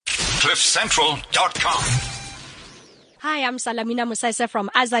CliffCentral.com. Hi, I'm Salamina Musaisa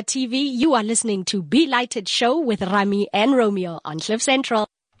from Azza TV. You are listening to Be Lighted Show with Rami and Romeo on Cliff Central.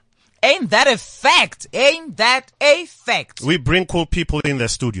 Ain't that a fact? Ain't that a fact? We bring cool people in the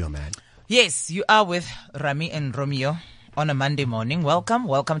studio, man. Yes, you are with Rami and Romeo on a Monday morning.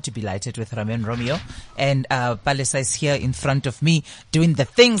 Welcome to Be Lighted with Rami and Romeo. And Palesa is here in front of me doing the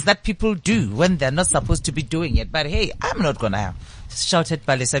things that people do when they're not supposed to be doing it. But hey, I'm not gonna shout at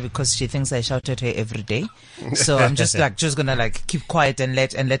Palesa because she thinks I shout at her every day. So I'm just gonna keep quiet and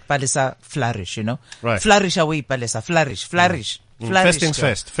let Palesa flourish, you know? Right. Flourish away, Palesa. Flourish. Flourish.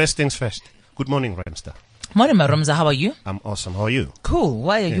 First things first. Good morning, Ramster. Morning, my Ramza. How are you? I'm awesome. How are you? Cool.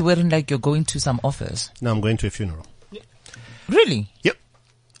 Why are you wearing like you're going to some office? No, I'm going to a funeral. Really? Yep.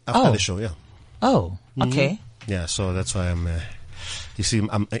 After the show, yeah. Oh, okay. Yeah, so that's why I'm, you see,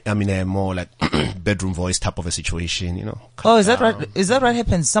 I'm in a more like bedroom voice type of a situation, you know. Oh, is that right? Is that what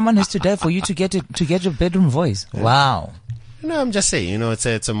happens? Someone has to die for you to get your bedroom voice. Yeah. Wow. No, I'm just saying, you know, it's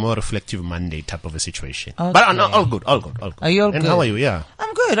a more reflective Monday type of a situation. Okay. But all good. Are you all and good? How are you? Yeah.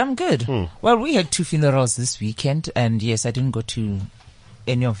 I'm good. Well, we had 2 funerals this weekend, and yes, I didn't go to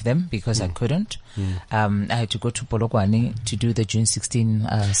any of them because I couldn't. I had to go to Polokwane to do the June 16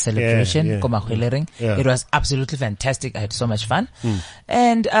 celebration. Yeah. It was absolutely fantastic. I had so much fun.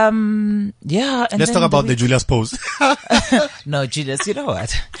 And and let's talk about the Julius post. No, Julius, you know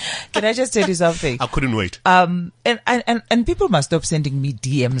what? Can I just tell you something? I couldn't wait. And people must stop sending me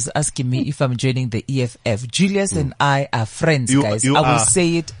DMs asking me if I'm joining the EFF. Julius and I are friends, guys. I will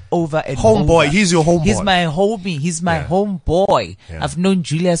say it over and over. Homeboy, he's your homeboy. He's my homie. He's my homeboy. Yeah. I've known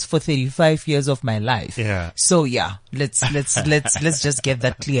Julius for 35 years of my life. Yeah. So yeah, let's just get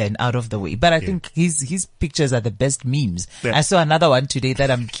that clear and out of the way. But I think his pictures are the best memes. Yeah. I saw another one today that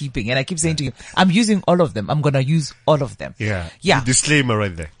I'm keeping, and I keep saying to you, I'm using all of them. I'm gonna use all of them. Yeah. Yeah. Disclaimer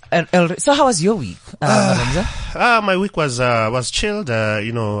right there. So how was your week, Ramza? My week was chilled.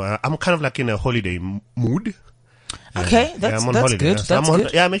 I'm kind of like in a holiday mood. Okay, that's I'm on that's holiday. good. That's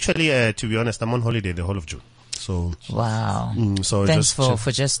good. Yeah, I'm actually, to be honest, I'm on holiday the whole of June. So wow. So thanks for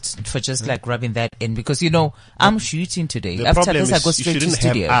just like rubbing that in, because I'm shooting today. The After problem this, I is go you straight to shouldn't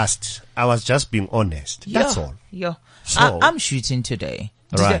studio. have asked. I was just being honest. That's all. Yeah. So, I'm shooting today.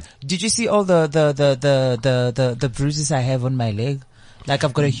 Right. Did you see all the bruises I have on my leg? Like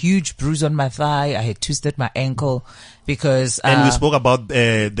I've got a huge bruise on my thigh. I had twisted my ankle because and we spoke about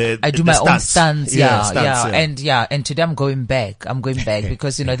I do my own stunts. Yeah. And today I'm going back.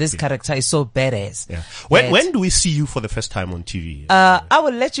 Because this character is so badass. Yeah. When do we see you for the first time on TV? I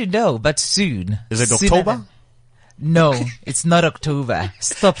will let you know, but soon. Is it October? No, it's not October.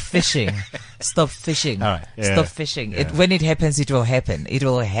 Stop fishing. All right. Yeah. Stop fishing. Yeah. When it happens, it will happen. It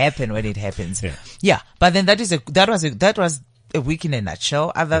will happen when it happens. Yeah. But then that was a week in a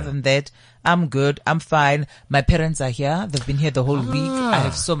nutshell. Other than that, I'm good. I'm fine. My parents are here. They've been here the whole week. I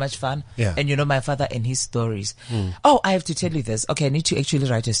have so much fun. Yeah. And my father and his stories. Oh, I have to tell you this. Okay, I need to actually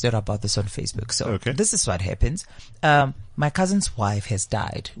write a story about this on Facebook. So this is what happens. My cousin's wife has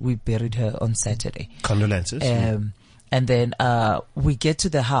died. We buried her on Saturday. Condolences. And then we get to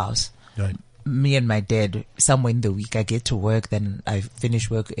the house. Right. Me and my dad, somewhere in the week, I get to work, then I finish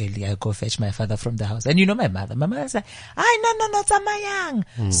work early. I go fetch my father from the house. And my mother's like, no,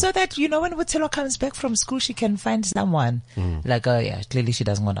 Tamayang. So that, when Wutelo comes back from school, she can find someone. Like, oh yeah, clearly she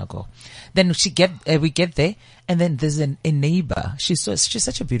doesn't want to go. Then we get there, and then there's a neighbor. She's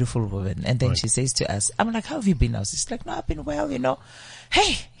such a beautiful woman. And then she says to us, I'm like, how have you been now? She's like, no, I've been well,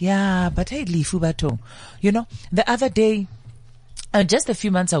 Hey, yeah, but hey, Lifu Bato. The other day, just a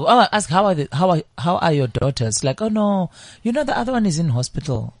few months ago, I asked, how are your daughters? Like, oh no, the other one is in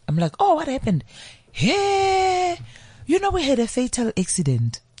hospital. I'm like, oh, what happened? Hey, we had a fatal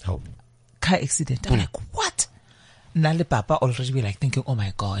accident. Oh. Car accident. I'm like, what? Nale Papa already be like thinking, oh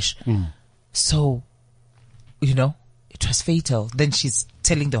my gosh. So, it was fatal. Then she's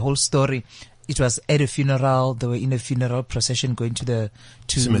telling the whole story. It was at a funeral. They were in a funeral procession going to the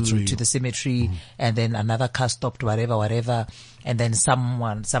cemetery, and then another car stopped, whatever. And then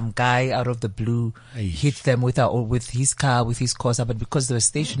some guy out of the blue hit them with his car, with his Corsa. But because they were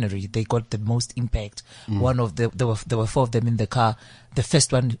stationary, they got the most impact. There were 4 of them in the car. The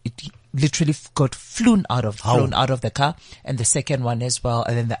first one, it literally got flown out of the car, and the second one as well.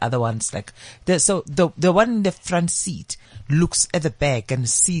 And then the other one's like, the one in the front seat looks at the back and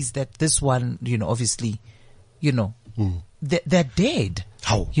sees that this one, obviously, they're dead.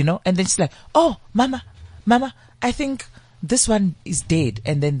 How? And then she's like, oh, mama, I think this one is dead.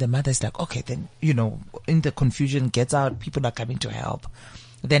 And then the mother's like, okay, then, in the confusion gets out, people are coming to help.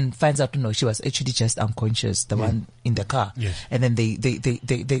 then finds out, no, she was actually just unconscious, the one in the car. Yes. And then they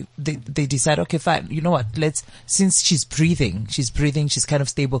decide, okay, fine, you know what, since she's breathing, she's kind of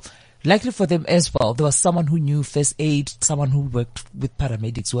stable. Luckily for them as well, there was someone who knew first aid, someone who worked with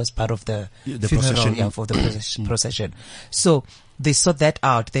paramedics, who was part of the funeral, procession. for the procession. So they sort that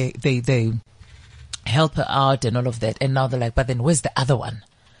out. They help her out and all of that. And now they're like, but then where's the other one?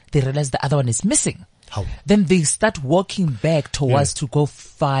 They realize the other one is missing. How? Then they start walking back towards to go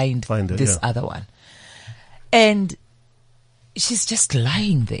find it, this other one. And she's just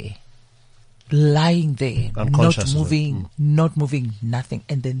lying there, unconscious, not moving, nothing.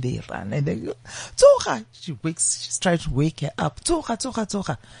 And then they run and they go, Tocha! She's trying to wake her up.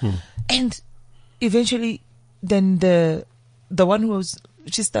 Tocha. And eventually, then the one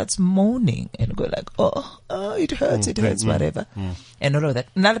she starts moaning and go like, oh, it hurts, whatever. And all of that.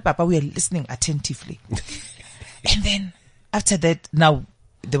 Now, Papa, we are listening attentively. And then after that, now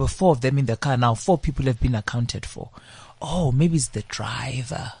there were 4 of them in the car. Now 4 people have been accounted for. Oh, maybe it's the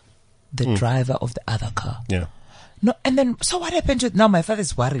driver of the other car. Yeah. No, and then, so what happened to, now my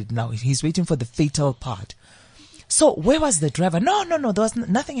father's worried now. He's waiting for the fatal part. So where was the driver? No, there was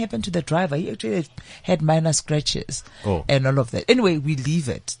nothing happened to the driver. He actually had minor scratches and all of that. Anyway, we leave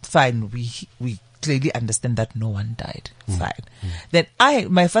it. Fine. We clearly understand that no one died. Fine. Then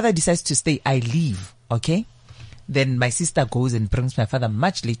my father decides to stay. I leave. Okay. Then my sister goes and brings my father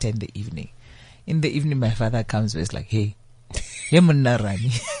much later in the evening. In the evening, my father comes with like, hey, Munna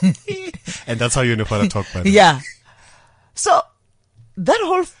Rani. And that's how you and your father talk, by the way. Yeah. So, that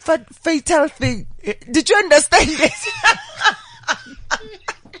whole fatal thing, did you understand it?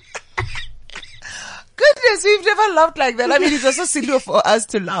 Goodness, we've never laughed like that. I mean, it was so silly for us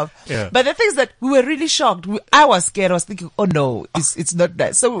to laugh. Yeah. But the thing is that we were really shocked. I was scared. I was thinking, oh no, it's not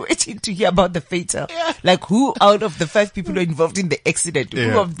that. So we're waiting to hear about the fatal. Yeah. Like who out of the 5 people who were involved in the accident,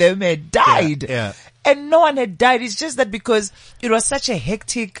 who of them had died? Yeah. And no one had died. It's just that because it was such a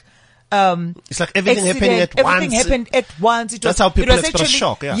hectic, it's like everything happening at once. Everything happened at once. That's how people express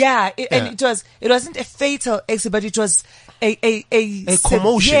shock. Yeah. And it wasn't a fatal accident, but it was a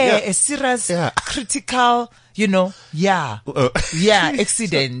commotion. A serious, critical,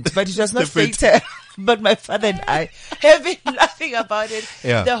 accident. But it was not fatal. But my father and I have been laughing about it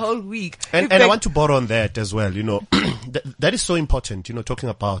the whole week. And I want to borrow on that as well. That is so important. Talking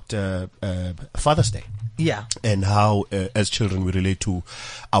about Father's Day. Yeah. And how, as children, we relate to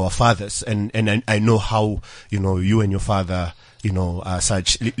our fathers. And I know how, you and your father, are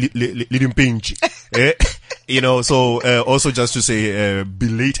such little pinch. So, also just to say,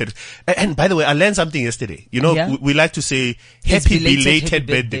 belated. And by the way, I learned something yesterday. We like to say happy belated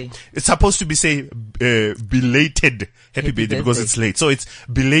birthday. It's supposed to be say, belated happy birthday because it's late. So it's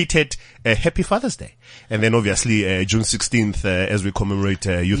belated, happy Father's Day. And then obviously, June 16th, as we commemorate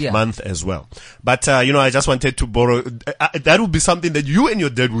Youth Month as well. But, I just wanted to borrow, that would be something that you and your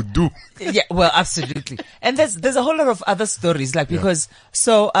dad would do. Yeah, well, absolutely. And there's a whole lot of other stories, because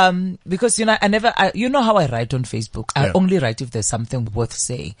I never, you know how I write on Facebook. I only write if there's something worth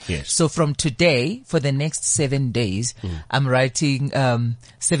saying. Yes. So from today, for the next 7 days, I'm writing,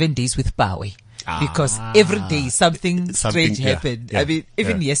 7 days with Pawe. Because every day something strange happened. Yeah, I mean,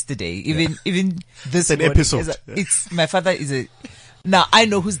 even yesterday, even this an episode. It's my father is now I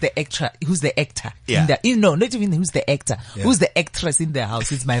know who's the actor. Yeah. Not even who's the actor. Yeah. Who's the actress in the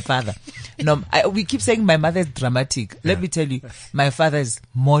house? It's my father. We keep saying my mother is dramatic. Let me tell you, my father is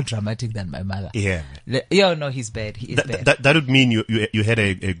more dramatic than my mother. Yeah. No, he's bad. He is bad. That would mean you had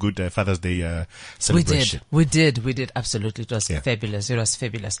a good Father's Day celebration. We did. Absolutely. It was fabulous. It was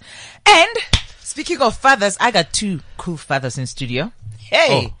fabulous. And speaking of fathers, I got 2 cool fathers in studio.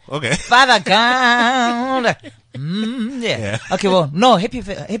 Hey. Oh, okay. Father God. Yeah. Okay, well, no, happy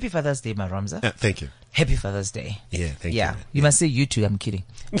Father's Day, my Ramza. Thank you. Happy Father's Day. Yeah, thank you. Yeah, you must say you too. I'm kidding.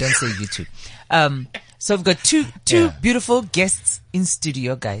 Don't say you too. So we've got two beautiful guests in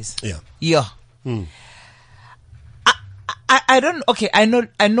studio, guys. Yeah. I don't. Okay, I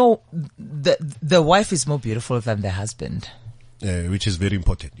know. The wife is more beautiful than the husband. Which is very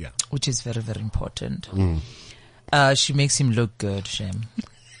important. Yeah. Which is very, very important. She makes him look good. Shem.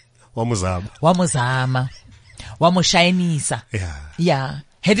 Wamuzama. Wamushainisa. Yeah.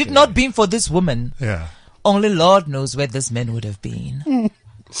 Had it not been for this woman, only Lord knows where this man would have been.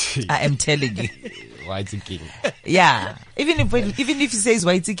 I am telling you. White king. Yeah. Even if he says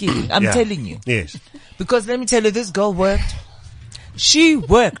white king, I'm telling you. Yes. Because let me tell you, this girl worked. She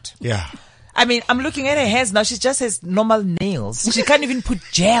worked. Yeah. I mean, I'm looking at her hands now. She just has normal nails. She can't even put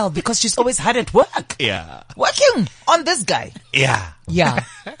gel because she's always hard at work. Yeah. Working on this guy. Yeah. Yeah.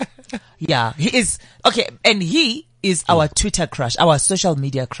 Yeah. He is. Okay. And he is our Twitter crush, our social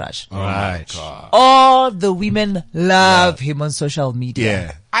media crush. Right. All the women love him on social media.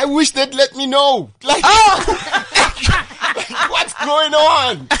 Yeah. I wish they'd let me know. Like, what's going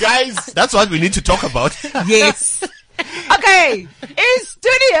on, guys? That's what we need to talk about. Yes. Okay. In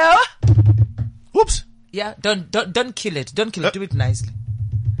studio. Whoops. Yeah. Don't kill it. Don't kill it. Do it nicely.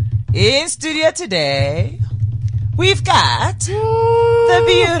 In studio today, we've got the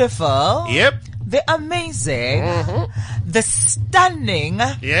beautiful. Yep. The amazing, the stunning,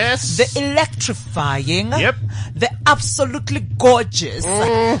 Yes. the electrifying, Yep. the absolutely gorgeous,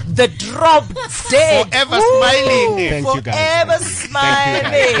 the drop dead, Forever smiling. Thank you, guys. forever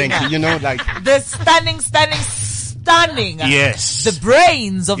smiling, Thank you. You know, like, the stunning, Yes. the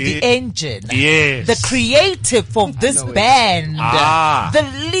brains of the Ye- engine, Yes. the creative of this know it. band, Ah. the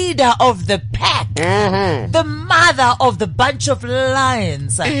leader of the pack, the mother of the bunch of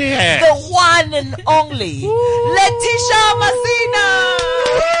lions, Yes. the one and only Letitia Masina.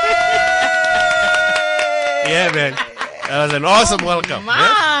 Yeah, man. That was an awesome welcome. Yeah?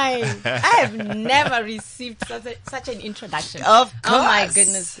 My, I have never received such an introduction. Of Oh my course.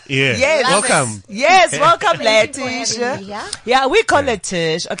 goodness. Yeah. Yes. Welcome. Yes, welcome, Thank you for having Letitia. me here. Yeah, we call it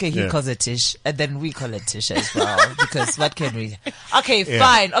Tish. Okay, he Yeah. calls it Tish, and then we call it Tish as well. Because what can we? Okay, Yeah.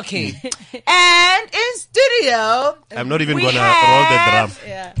 fine. Okay, and in studio, I'm not even we gonna roll the drum.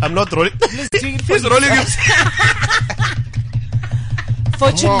 Yeah. I'm not rolling. Let's do it for He's rolling you. it.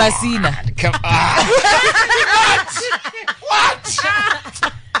 Fortune Masina. come on.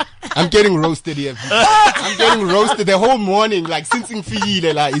 I'm getting roasted here. I'm getting roasted the whole morning. Like, since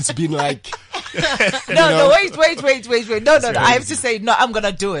Ngifile, like, it's been like, No, wait. No. I have to say, no, I'm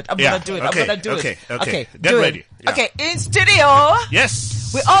gonna do it. I'm Yeah, gonna do it. okay, I'm gonna do okay, it. okay. Get do ready. It. Yeah. Okay, in studio,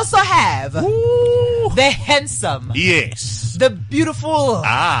 Yes. we also have the handsome, Yes. the beautiful,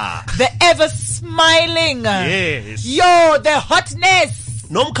 Ah. the ever smiling, Yes. yo, the hotness,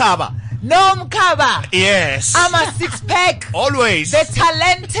 Nomkaba. Nomkaba, Yes. I'm a six pack, Always. the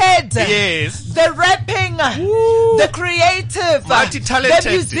talented, Yes. the rapping, the creative, Multi-talented. the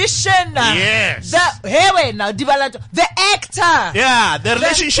musician, Yes. the actor, Yeah. The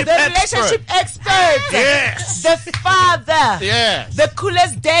relationship the expert. relationship expert, Yes. the father, Yes. the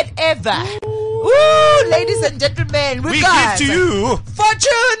coolest dad ever. Woo, ladies and gentlemen, We got give to you.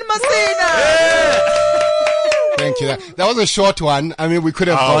 Fortune Masina. thank you. That was a short one. I mean, we could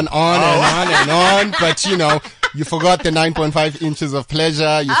have gone on and on and on, but you know, you forgot the 9.5 inches of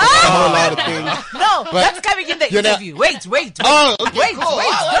pleasure. You forgot a whole lot of things. No, But, that's coming in the you know- interview. Wait. Oh, okay, Wait, cool.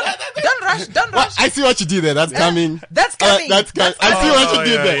 don't rush. Well, I see what you did there. That's coming. That's coming. That's coming. I see what you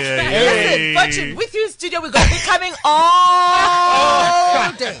did there. yeah. Listen, Fortune, with you in studio, we're going to be coming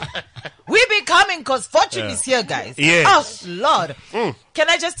all day. We be coming because Fortune is here, guys. Yes. Oh, Lord. Can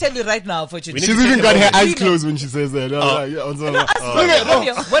I just tell you right now, Fortune? She's even got her eyes Women. closed when she says that. Romeo, when was the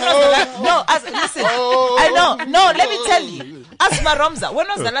last? No, listen. I know. No, let me tell you. Ask Maromza. When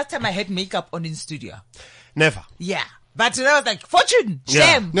was the last time I had makeup on in studio? Never. Yeah. But I was like, Fortune,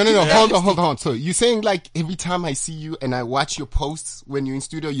 Yeah. shame. No. Hold on. So you're saying like every time I see you and I watch your posts when you're in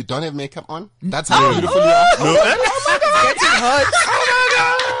studio, you don't have makeup on? That's how beautiful you are. No. Getting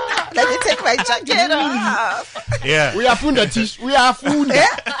hot. Let me take my jacket off. Yeah. We are funda, Tish. We are funda.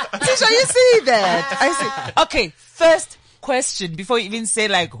 Tisha, you see that? I see. Okay, first question before you even say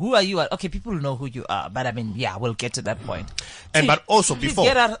like, who are you? Okay, people know who you are, but I mean, yeah, we'll get to that point. And but also Please before.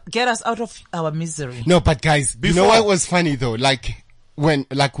 get us out of our misery. No, but guys, you know Before- what was funny though? Like when,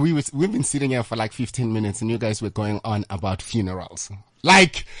 like we've been sitting here for like 15 minutes and you guys were going on about funerals.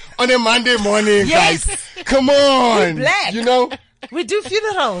 Like on a Monday morning, Yes. guys. Come on. Black. You know? We do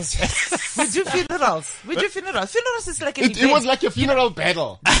funerals. We do funerals. Funerals is like an It event. was like a funeral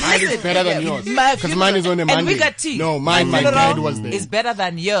battle. Mine is better than yours. My Because mine is on a Monday. And we got tea. No, mine, my funeral dad was there. is better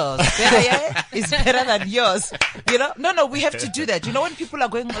than yours. It's better than yours. You know? No, we have to do that. You know, when people are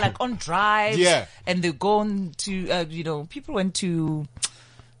going like on drives Yeah. and they go on to, people went to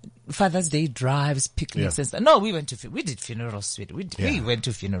Father's Day drives, picnics and stuff. No, we did funerals, sweet. We went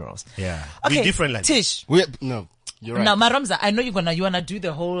to funerals. Yeah. Okay, We different like Tish. No, you're right. Now, Maromza, I know you wanna do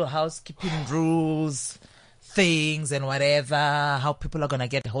the whole housekeeping rules, things and whatever, how people are gonna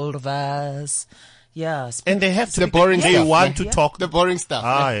get hold of us. Yeah. And they have to. The boring They stuff. want to Yeah. talk. The boring stuff.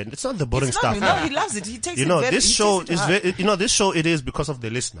 It's not the boring It's stuff. not, he loves it. He takes it very, This he show takes it is to heart. very, this show it is because of the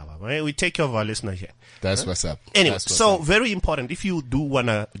listener, right? We take care of our listener here. That's what's up. Anyway, That's what's so up. very important. If you do want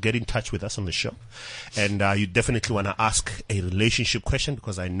to get in touch with us on the show and you definitely want to ask a relationship question,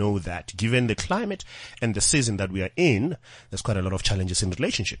 because I know that given the climate and the season that we are in, there's quite a lot of challenges in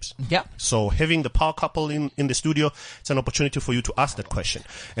relationships. Yeah. So having the power couple in the studio, it's an opportunity for you to ask that question.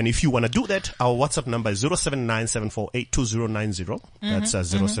 And if you want to do that, our WhatsApp WhatsApp number is 07974822090. That's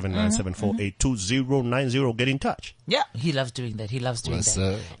 07974822090. Get in touch. Yeah, he loves doing that. He loves doing Yes,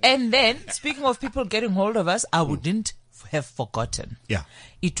 that. sir. And then, speaking of people getting hold of us, I wouldn't have forgotten. Yeah.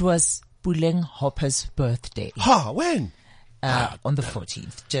 It was Puleng Hopper's birthday. When? On the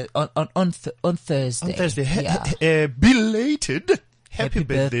 14th, on Thursday. On Thursday. Yeah. Belated happy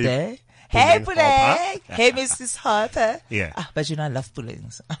birthday. Hey, Puleng Puleng. Hopper. Hey, Mrs. Harper. Yeah. But I love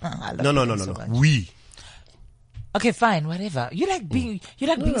Pulengs. I love No. Puleng so much. We. Okay, fine, whatever. You like being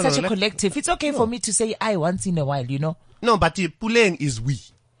such a collective. It's okay for me to say I once in a while, you know? No, but Puleng is we.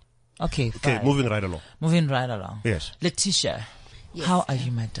 Okay, Okay, fine. moving right along. Moving right along. Yes. Letitia, Yes. how are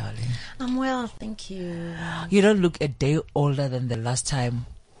you, my darling? I'm well, thank you. You don't look a day older than the last time,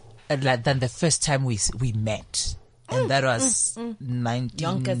 than the first time we met. And that was 19...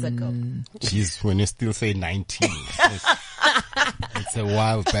 Yonkers ago. Jeez, when you still say 19. It's a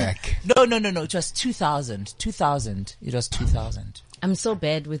while back. No. It was 2000. 2000. It was 2000. I'm so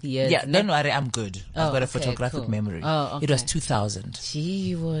bad with years. Yeah, don't worry, I'm good. I've Oh, got a okay, photographic cool. memory. Oh, It was okay. 2000.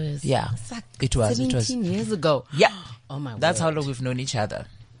 Gee whiz. Yeah, It's like it was. 17 years ago. Yeah. Oh my That's how word. long we've known each other.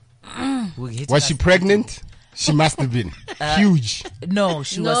 Was she pregnant? She must have been. Huge. No,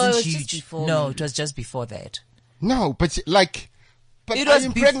 she No, wasn't it was just huge. before No, me. it was just before that. No, but It I was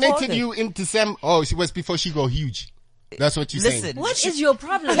impregnated before you in December. Oh, she was before she got huge. That's what you're saying. Listen, What is your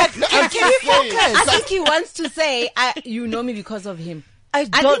problem? can you I focus? think he wants to say, you know me because of him. I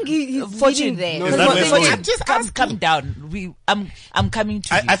think he's leading there. No, is that where Fortune, going? Just come down. I'm coming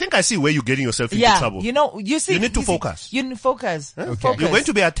to you. I think I see where you're getting yourself into yeah, trouble. you know, you see, You need to see, focus. You need to focus. Okay. Focus. You're going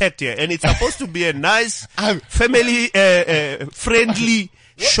to be attacked here, and it's supposed to be a nice, I'm- family, friendly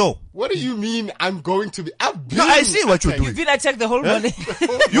show. What do you mean I'm going to be? I've been No, I see what you're You've doing. been attacked the whole morning.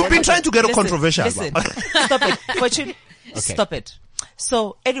 You've been trying to get a Listen, controversial. Listen, stop it. Fortune, stop it.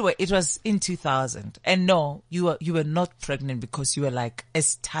 So anyway, it was in 2000, and no, you were not pregnant because you were like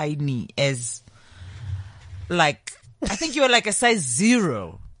as tiny as, like, I think you were like a size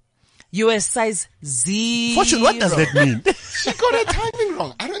 0. You were a size 0. Fortune, what does that mean? She got her timing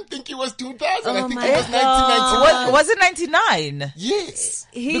wrong. I don't think it was 2000. I Oh think my it was God. 1999. Was it 99? Yes.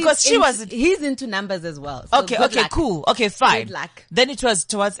 Because she wasn't- He's into numbers as well. So Okay, good luck. cool. Okay, fine. Good luck. Then it was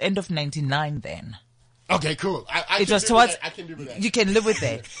towards end of 99 then. Okay, cool. I It can was live towards, with that. I can live with that. you can live with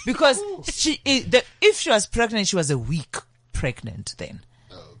that. Because if she was pregnant, she was a week pregnant then.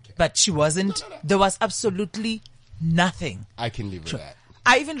 Okay. But she wasn't, there was absolutely nothing. I can live with that.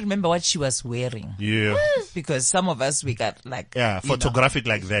 I even remember what she was wearing. Yeah. Because some of us, we got like, Yeah, you know. photographic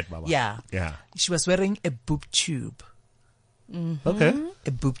like that, Baba. Yeah. Yeah. She was wearing a boob tube. Okay.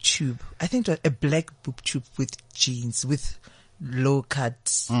 A boob tube. I think it was a black boob tube with jeans, with low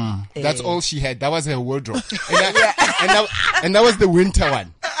cuts. That's all she had. That was her wardrobe. And that was the winter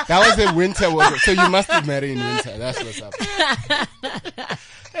one. That was the winter wardrobe. So you must be married in winter. That's what's up.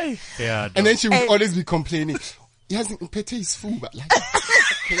 Yeah. And then she would always be complaining. Yes, Pete is full, but like,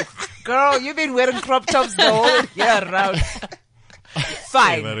 Girl, you've been wearing crop tops the whole year round.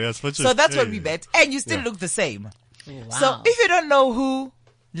 Fine. Hey, Maria, So that's when hey. we met. And you still look the same. So if you don't know who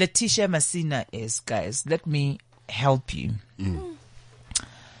Letitia Masina is, guys, let me help you.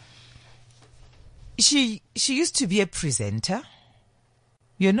 She used to be a presenter.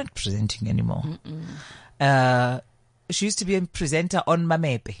 You're not presenting anymore. She used to be a presenter on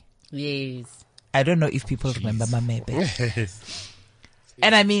Mamepe. Yes. I don't know if people remember Mamepe.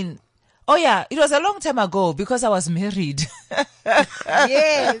 And I mean, oh yeah, it was a long time ago because I was married.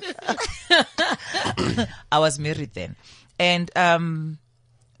 Yes. I was married then. And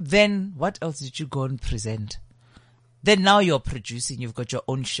then what else did you go and present? Then now you're producing, you've got your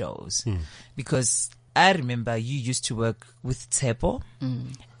own shows. Because I remember you used to work with Tsepo,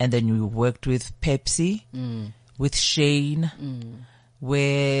 and then you worked with Pepsi, with Shane,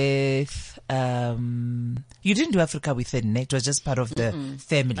 with you didn't do Africa Within, it was just part of the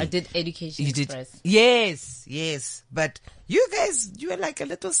family. I did Education You did, Express. yes. But you guys, you were like a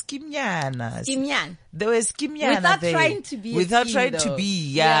little skimyanas. Kimyan. They were skimyana. Without trying to be a Without skim, trying to though.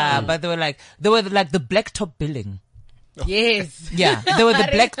 be, yeah. But they were like the blacktop billing. Yes. Yeah, they were the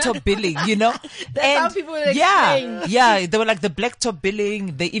blacktop billing, you know. That's how people will yeah, explain. yeah, they were like the blacktop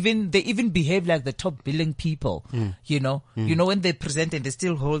billing. They even behave like the top billing people, you know. You know when they present and they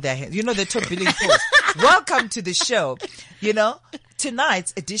still hold their hands. You know the top billing pose. Welcome to the show. You know,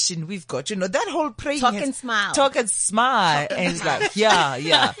 tonight's edition we've got, you know, that whole praying Talk hands- and smile. talk and smile, and it's like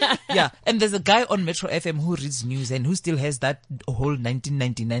yeah. And there's a guy on Metro FM who reads news and who still has that whole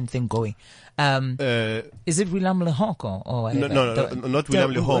 1999 thing going. Is it William Lehong or whatever? No, not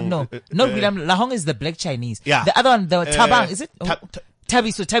William Lehong. No, not William Lehong is the black Chinese. Yeah. The other one, the Tabang, is it?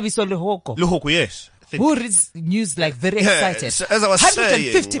 Tabiso Lehoko. Lehoko, yes. Who reads news like very excited? Yes, as I was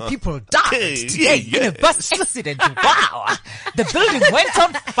 150 saying, people died today in a bus accident. Wow. The building went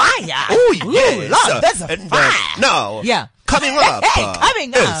on fire. Oh, yes. Ooh, Lord, there's a And, fire. now, Yeah. coming up.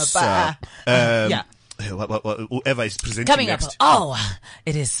 Coming yes, up. yeah. Yeah. Whoever is presenting Coming next. up. Oh,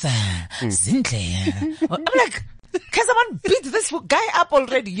 it is Zintle. I'm like, can someone beat this guy up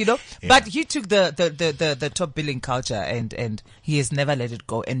already, you know? Yeah. But he took the top billing culture and he has never let it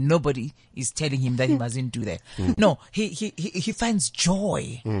go, and nobody is telling him that he mustn't do that. No, he finds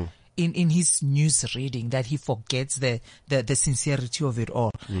joy in his news reading, that he forgets the sincerity of it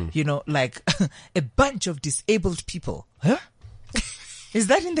all. You know, like a bunch of disabled people. Huh? Is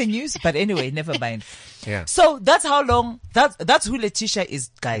that in the news? But anyway, never mind. Yeah. So that's how long, that's who Letitia is,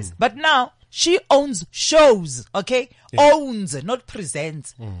 guys. But now, she owns shows, okay? Yeah. Owns, not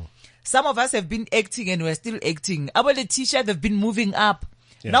presents. Some of us have been acting and we're still acting. Our Letitia, they've been moving up.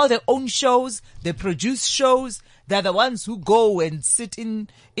 Yeah. Now they own shows, they produce shows. They're the ones who go and sit in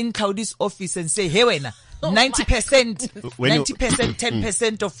Claudie's office and say, hey, wena, 90%,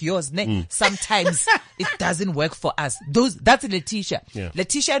 10% of yours. Sometimes it doesn't work for us. That's Letitia. Yeah.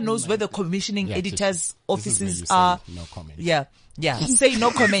 Letitia knows where the commissioning editors' offices are. No comment. Yeah. Say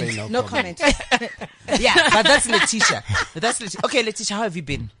no comment. Say No comment. Yeah, but that's Letitia. Okay, Letitia, how have you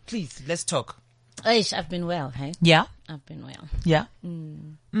been? Please, let's talk. Aish, I've been well, hey? Yeah? I've been well. Yeah?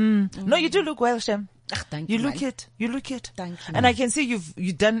 No, you do look well, Shem. Thank You you. look it. You look it. Thank you. And I can see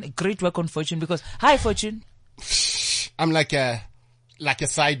you've done great work on Fortune, because, hi Fortune. I'm like a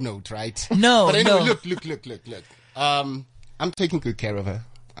side note, right? No, but anyway, no. Look. I'm taking good care of her,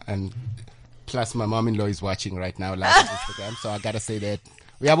 and plus my mom-in-law is watching right now live on Instagram, so I gotta say that.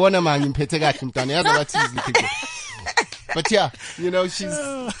 But yeah, you know,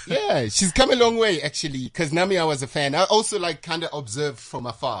 she's come a long way actually, because Nami, I was a fan. I also like kind of observed from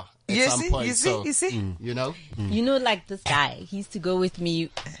afar at some point. You see? You know? You know, like this guy, he used to go with me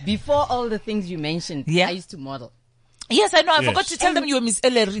before all the things you mentioned. Yeah. I used to model. Yes, I know. I Yes. forgot to tell them you were Miss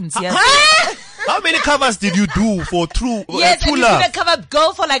Ellerins. Yes. How many covers did you do for True Yes, True and Love? you did a cover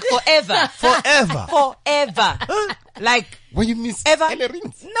girl for like forever. Forever. Like, When you miss ever.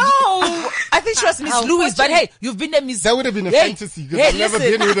 Ellerins. No, I think she was Miss How Louis, but hey, you've been a Miss. That would have been a fantasy, because I've never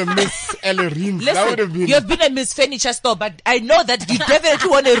been with a Miss Ellerins. That would have been. You've been a Miss Furniture Store, but I know that you definitely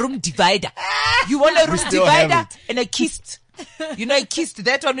want a room divider. You want a room still have divider it. and a kist. You know, a kist,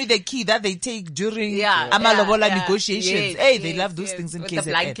 that one with the key that they take during Yeah, Amalobola yeah. negotiations. Yes, Hey, they yes, love those yes. things in With KZN. the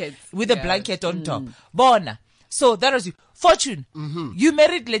blankets. With the Yeah. blanket on top. Bona. So that was you. Fortune, you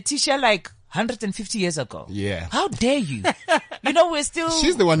married Letitia like 150 years ago. Yeah. How dare you? You know, we're still...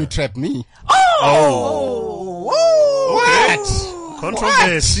 She's the one who trapped me. What?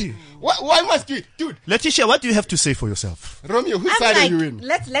 Controversy. Why must we? Dude, Letitia, what do you have to say for yourself? Romeo, whose I'm side like, are you in?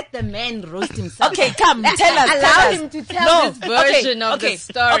 let's let the man roast himself. Okay, come, tell us. Allow tell us. him to tell his version of the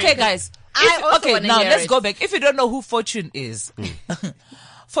story. Okay, guys. I also wanna now hear let's it. go back. If you don't know who Fortune is,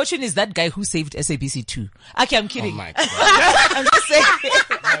 Fortune is that guy who saved SABC 2. Okay, I'm Oh kidding. my God. I'm just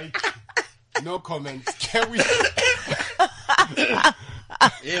saying. No comments. Can we?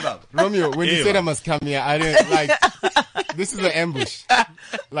 Romeo, when you said I must come here, I didn't like. This is an ambush.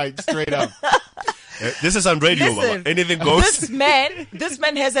 Like, straight up. This is on radio, Listen, Mama. Anything goes. This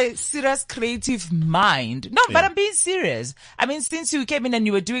man has a serious creative mind. No, but I'm being serious. I mean, since you came in and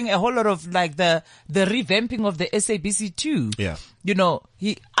you were doing a whole lot of like the revamping of the SABC 2. Yeah. You know,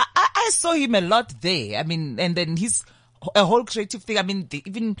 I saw him a lot there. I mean, and then a whole creative thing. I mean, they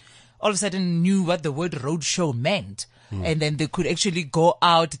even all of a sudden knew what the word roadshow meant. And then they could actually go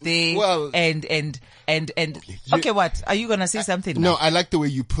out there and okay, what? Are you going to say something No, now? I like the way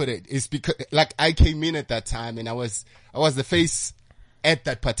you put it. It's because, like, I came in at that time and I was the face at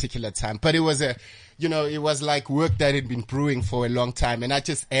that particular time, but it was it was like work that had been brewing for a long time, and I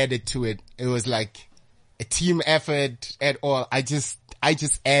just added to it. It was like a team effort at all. I just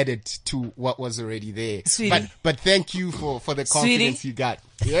added to what was already there. Sweetie. But thank you for the confidence Sweetie. you got.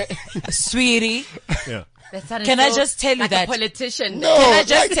 Yeah. Sweetie. Yeah. Can I just tell you like that? a politician. No. Can I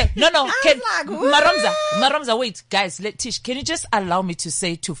just say, no, like, what? Maromza, wait, guys, Tish, can you just allow me to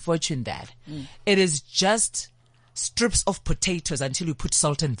say to Fortune that it is just strips of potatoes until you put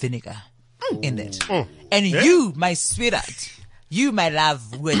salt and vinegar in it. And you, my sweetheart, you, my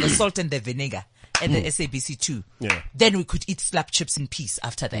love, with the salt and the vinegar and the SABC 2. Yeah. Then we could eat slap chips in peace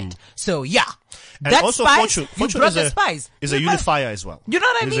after that. So yeah. And that also spice, Fortune you brought the spice. is a You brought- unifier as well. You know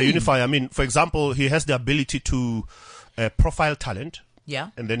what I He's mean? a unifier. I mean, for example, he has the ability to profile talent. Yeah.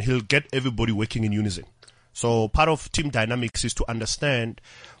 And then he'll get everybody working in unison. So part of team dynamics is to understand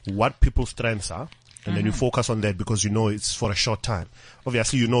what people's strengths are And then you focus on that because you know it's for a short time.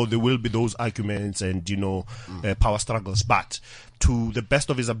 Obviously, you know there will be those arguments and, you know, power struggles. But to the best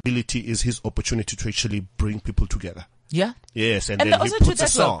of his ability is his opportunity to actually bring people together. Yeah. Yes, and then also he puts a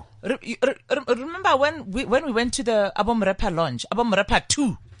song. Remember when we went to the Abom Rapper launch, Abom Rapper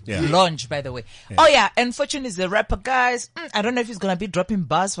 2 Yeah. launch, by the way. Yeah. Oh yeah, and Fortune is the rapper, guys. I don't know if he's gonna be dropping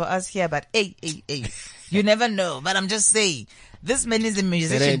bars for us here, but hey, you never know. But I'm just saying, this man is a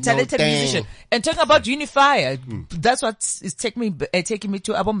musician, talented musician. And talking about Unifier, that's what is taking me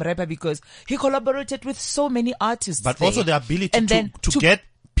to Abom Rapper, because he collaborated with so many artists. But there. also the ability to get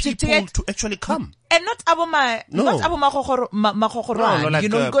people to actually come. And not Aboma Makhokhoran. No, like, you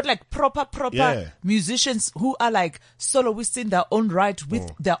know, you got like proper Yeah. musicians who are like soloists in their own right with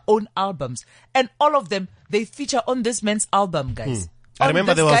their own albums. And all of them, they feature on this man's album, guys. I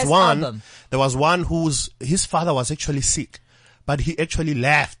remember there was Album. one his father was actually sick, but he actually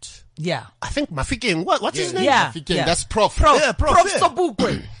left. Yeah. I think Mafikeng, what's his name? Yeah. Mafikeng, that's Prof. Yeah, Prof.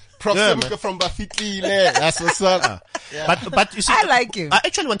 Sobukwe. Prof. Yeah, from Bafitile. That's what's up. But you see, I like him. I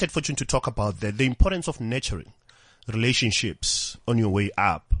actually wanted Fortune to talk about the importance of nurturing relationships on your way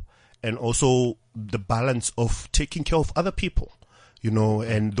up, and also the balance of taking care of other people, you know,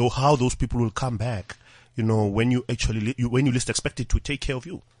 and how those people will come back, you know, when you actually when you least expect it to take care of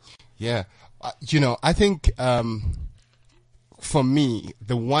you. Yeah. You know, I think, for me,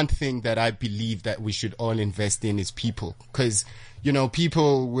 the one thing that I believe that we should all invest in is people. Cause, you know,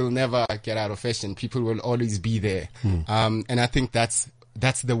 people will never get out of fashion. People will always be there. And I think that's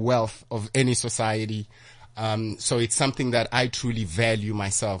the wealth of any society. So it's something that I truly value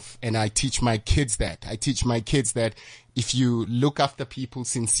myself, and I teach my kids that. I teach my kids that if you look after people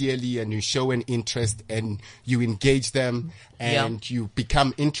sincerely and you show an interest and you engage them and you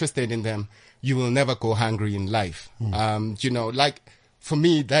become interested in them, you will never go hungry in life. You know, like for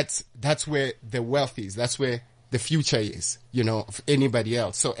me, that's where the wealth is. That's where the future is, you know, of anybody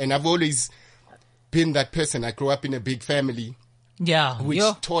else. So, and I've always been that person. I grew up in a big family. Yeah. Which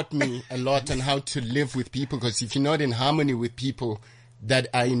taught me a lot on how to live with people, because if you're not in harmony with people that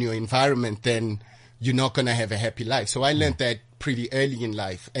are in your environment, then you're not going to have a happy life. So I learned that pretty early in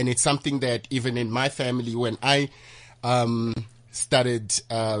life. And it's something that even in my family, when I started,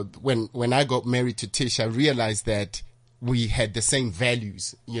 when I got married to Tish, I realized that we had the same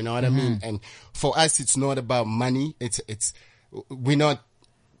values. You know what I mean? And for us, it's not about money. We're not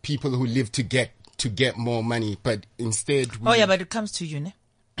people who live to get more money, but instead but it comes to you,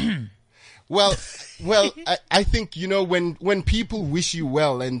 ne? Well, I think, you know, when people wish you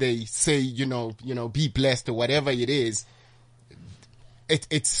well and they say, you know, be blessed or whatever it is,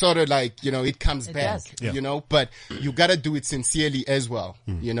 it's sort of like, you know, it comes back, you know, but you gotta do it sincerely as well,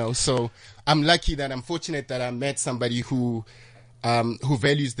 you know. So I'm lucky that I'm fortunate that I met somebody who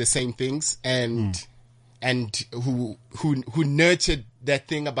values the same things and who nurtured that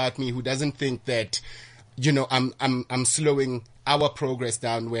thing about me, who doesn't think that, you know, I'm slowing our progress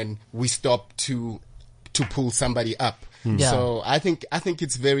down when we stop to pull somebody up. So I think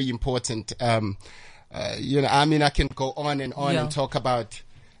it's very important. You know, I mean, I can go on and on and talk about,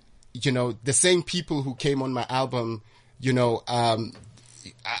 you know, the same people who came on my album, you know,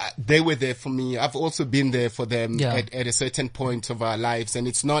 they were there for me. I've also been there for them at a certain point of our lives. And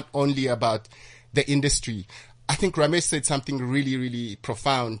it's not only about the industry. I think Ramesh said something really, really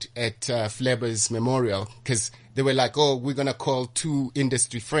profound at Fleber's memorial, because they were like, oh, we're going to call 2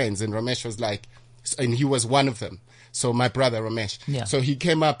 industry friends. And Ramesh was like, and he was one of them. So my brother Ramesh. Yeah. So he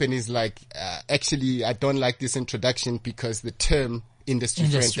came up and he's like, actually, I don't like this introduction because the term industry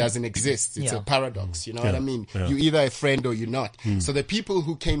friend doesn't exist. It's a paradox. You know what I mean? Yeah. You're either a friend or you're not. So the people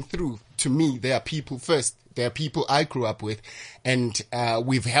who came through, to me, they are people first. They are people I grew up with, and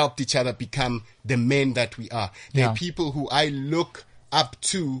we've helped each other become the men that we are. They are people who I look up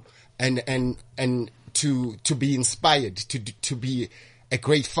to and to be inspired, to be a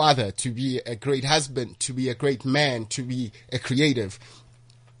great father, to be a great husband, to be a great man, to be a creative.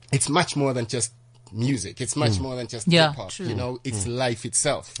 It's much more than just music. It's much more than just hip hop. You know, it's life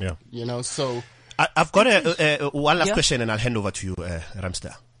itself. Yeah. You know, so I've got one last question, and I'll hand over to you,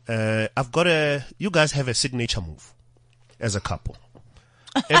 Ramster. You guys have a signature move as a couple.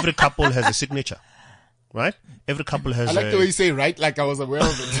 Every couple has a signature, right? Every couple has. I like the way you say "right," like I was aware of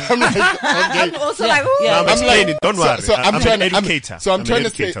it. I'm like, okay. I'm also like, ooh. No, I'm explaining. Don't worry. So I'm trying an educator. I'm trying to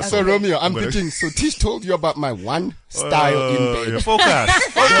say. So Romeo, I'm thinking. So Tish told you about my one style in bed.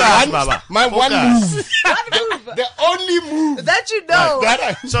 Focus, Baba. My one move. The only move that you know.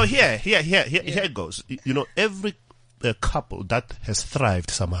 So here it goes. You know, every couple that has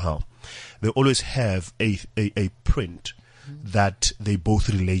thrived somehow, they always have a print that they both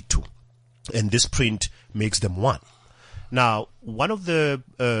relate to. And this print makes them one. Now, one of the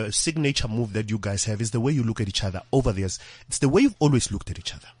signature move that you guys have is the way you look at each other over there. It's the way you've always looked at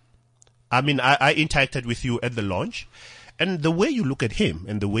each other. I mean, I interacted with you at the launch, and the way you look at him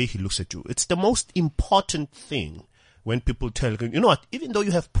and the way he looks at you, it's the most important thing when people tell you, you know what, even though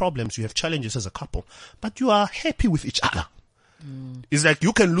you have problems, you have challenges as a couple, but you are happy with each other. It's like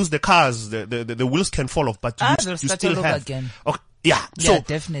you can lose the cars, the wheels can fall off, but you still have. Again. Okay, yeah. So,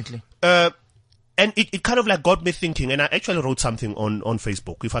 definitely. And it kind of like got me thinking, and I actually wrote something on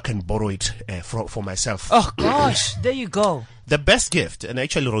Facebook, if I can borrow it for myself. Oh gosh, there you go. The best gift, and I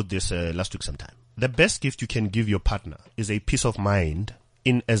actually wrote this last week sometime. The best gift you can give your partner is a peace of mind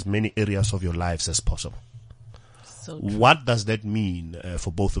in as many areas of your lives as possible. So true. What does that mean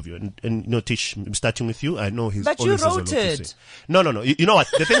for both of you? And you know, Tish, I'm starting with you. I know he's. But you wrote it. No. You know what?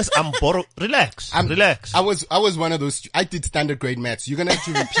 The thing is, Relax. Relax. I was one of those. I did standard grade maths. You're gonna have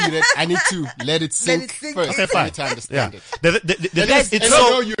to repeat it. I need to let it sink first. Okay, fine. To understand it. The guys, it's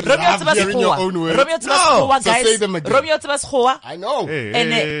so you love hearing your own words. No, so say them again. I know.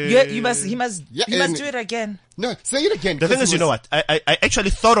 And he must do it again. No, say it again. The thing is, you know what? I actually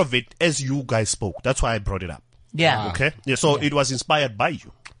thought of it as you guys spoke. That's why I brought it up. Yeah. Okay. Yeah. So it was inspired by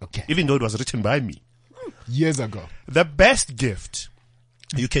you. Okay. Even though it was written by me. Years ago. The best gift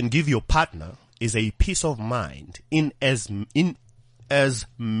you can give your partner is a peace of mind in as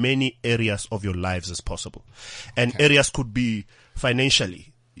many areas of your lives as possible. And areas could be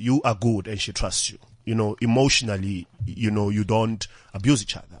financially. You are good and she trusts you. You know, emotionally, you know, you don't abuse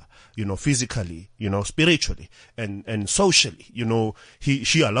each other. You know, physically, you know, spiritually and socially, you know,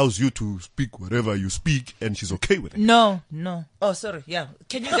 she allows you to speak whatever you speak and she's okay with it. No. Oh, sorry. Yeah.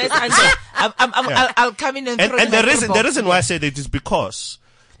 Can you guys answer? I'll come in and the reason why I say that is because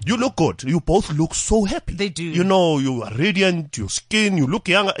you look good. You both look so happy. They do. You know, you are radiant, your skin, you look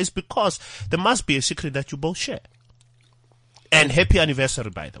younger. It's because there must be a secret that you both share. And happy anniversary,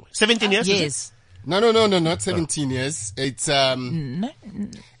 by the way. 17 years? Yes. No, not 17 years. It's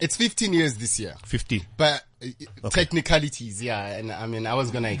 15 years this year. 50. But technicalities, yeah. And I mean, I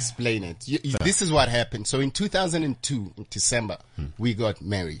was going to explain it. This is what happened. So in 2002, in December, we got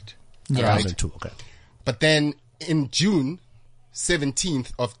married. Yeah. Right? 2002, okay. But then in June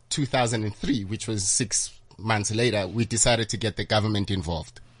 17th of 2003, which was 6 months later, we decided to get the government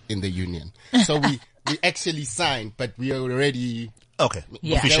involved in the union. So we actually signed, but we are already... Okay.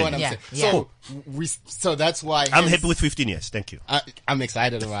 Yeah. You know what I'm saying? So that's why I'm happy with 15 years. Thank you. I'm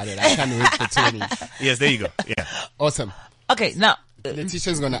excited about it. I can't wait for 20. Yes, there you go. Yeah. Awesome. Okay, now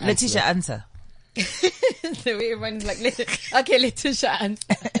Letitia's gonna answer. Letitia, answer. The way everyone's like, okay, Letitia,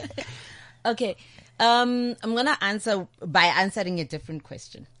 answer. Okay. I'm gonna answer by answering a different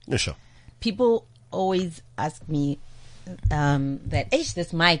question. Yeah, sure. People always ask me that,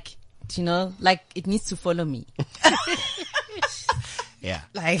 this mic, you know, like it needs to follow me. Yeah.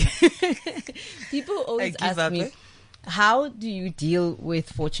 Like, people always ask me, how do you deal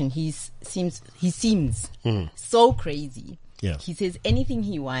with Fortune? He seems so crazy. Yeah. He says anything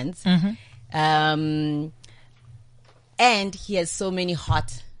he wants. And he has so many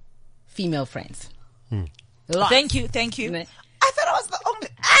hot female friends. Lots. Thank you. I thought I was the only.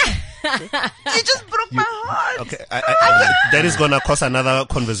 You just broke my heart. Okay, that is gonna cause another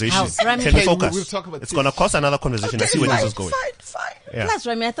conversation. Can we focus? We'll talk about it's gonna cause another conversation. Okay, I see where this is going. Fine. Yeah. Plus,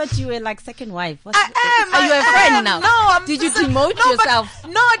 Rami, I thought you were like second wife. I am. Are you a friend now? No, Did you demote yourself?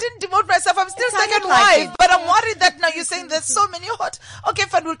 No, I didn't demote myself. I'm still second wife. But I'm worried that now you're saying there's so many hot. Okay,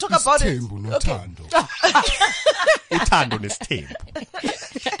 fine. We'll talk about it. Okay. Uthando nesithembu.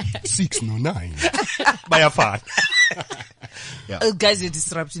 6 no 9. Bayafana. Yeah. Guys, you're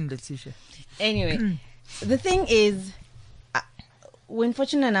disrupting Letitia. Anyway, the thing is, when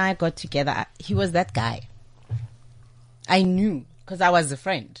Fortune and I got together, he was that guy. I knew because I was a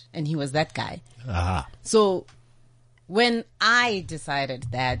friend and he was that guy. Ah. So when I decided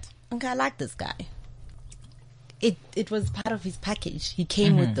that, okay, I like this guy, it was part of his package. He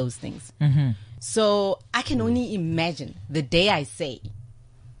came with those things. So I can only imagine the day I say,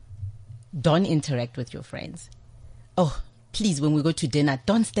 don't interact with your friends. Oh, please, when we go to dinner,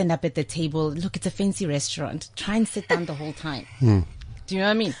 don't stand up at the table. Look, it's a fancy restaurant. Try and sit down the whole time. Do you know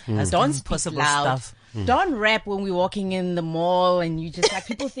what I mean? Don't speak possible loud. Stuff. Don't rap when we're walking in the mall and you just like,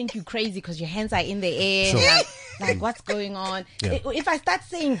 people think you're crazy because your hands are in the air. Sure. Like what's going on? Yeah. If I start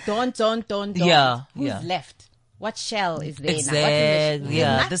saying don't, Yeah, who's yeah. left? What shell is there now? Exactly.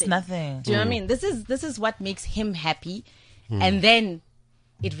 Yeah, there's nothing. Do you know what I mean? This is what makes him happy. And then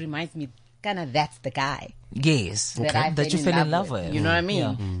it reminds me, kinda that's the guy. Yes. That you fell in love with. You know what I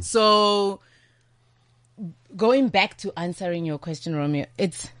mean? Yeah. So going back to answering your question, Romeo,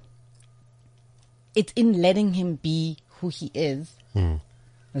 it's it's in letting him be who he is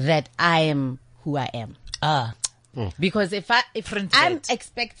that I am who I am. Because if I'm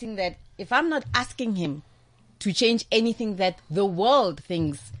expecting that, if I'm not asking him to change anything that the world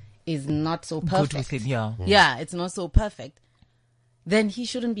thinks is not so perfect, good with it, yeah. Yeah, it's not so perfect, then he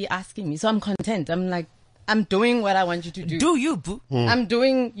shouldn't be asking me. So I'm content. I'm like, I'm doing what I want you to do. Do you, boo? I'm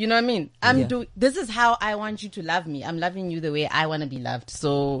doing, you know what I mean? This is how I want you to love me. I'm loving you the way I want to be loved.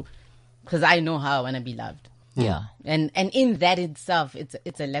 So, because I know how I want to be loved. Yeah. And in that itself,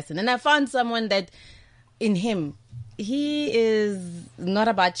 it's a lesson. And I found someone that in him, he is not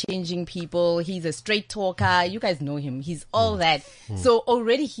about changing people. He's a straight talker. You guys know him. He's all that. So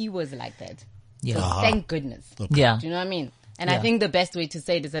already he was like that. Yeah. So thank goodness. Yeah. Do you know what I mean? And I think the best way to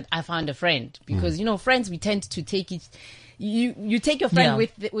say it is that I found a friend, because you know, friends, we tend to take it. You take your friend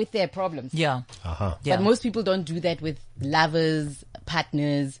with their problems. Yeah. But Yeah. most people don't do that with lovers,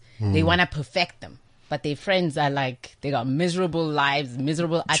 partners. They want to perfect them. But their friends are like, they got miserable lives,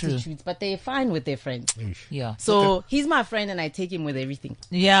 miserable attitudes, but they're fine with their friends. Yeah. So he's my friend and I take him with everything.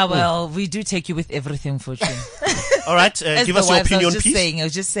 Yeah, well, we do take you with everything, Fortune. All right, give us your opinion, I please.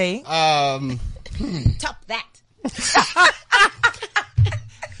 was just saying. Top that.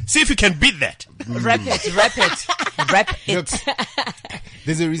 See if you can beat that. Rap it. Look,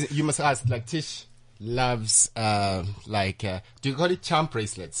 there's a reason. You must ask, like, Tish loves, do you call it charm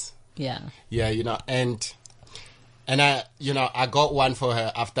bracelets? Yeah. Yeah, you know, and I, you know, I got one for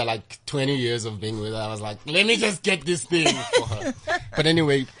her after like 20 years of being with her. I was like, let me just get this thing for her. But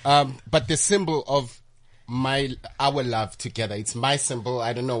anyway, but the symbol of our love together, it's my symbol.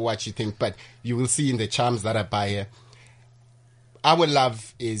 I don't know what you think, but you will see in the charms that I buy her. Our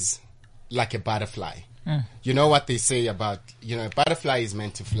love is like a butterfly. You know what they say about, you know, a butterfly is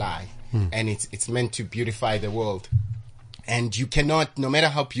meant to fly and it's meant to beautify the world. And you cannot, no matter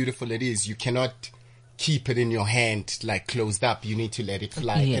how beautiful it is, you cannot keep it in your hand, like closed up. You need to let it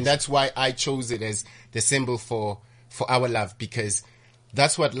fly. Yes. And that's why I chose it as the symbol for our love, because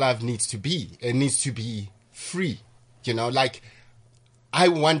that's what love needs to be. It needs to be free. You know, like, I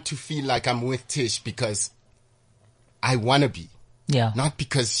want to feel like I'm with Tish because I want to be. Yeah. Not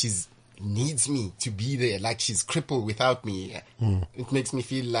because she's needs me to be there, like she's crippled without me. It makes me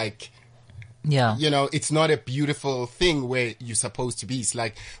feel like, Yeah. you know, it's not a beautiful thing where you're supposed to be. It's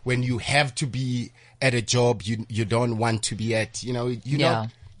like when you have to be at a job you don't want to be at, you know,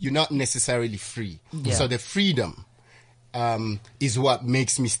 you're not necessarily free. Yeah. So the freedom is what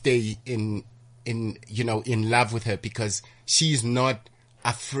makes me stay in love with her, because she's not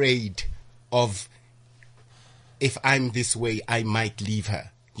afraid of, if I'm this way, I might leave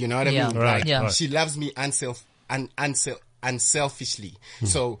her. You know what I mean? Right, Like, right. she loves me unselfishly.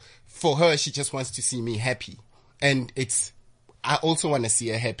 So for her, she just wants to see me happy. And I also want to see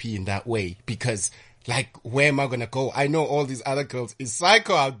her happy in that way, because, like, where am I going to go? I know all these other girls is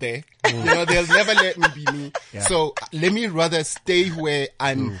psycho out there. You know, they'll never let me be me. Yeah. So let me rather stay where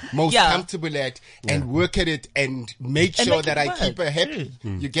I'm most comfortable at and work at it and make And sure make that it I work. keep her happy.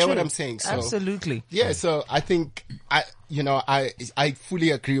 You get what I'm saying? So, Absolutely. yeah, so I think I fully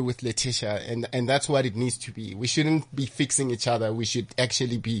agree with Letitia, and that's what it needs to be. We shouldn't be fixing each other. We should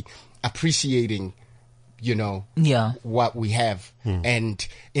actually be appreciating, you know, what we have and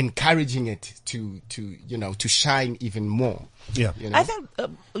encouraging it to shine even more. Yeah. You know? I think,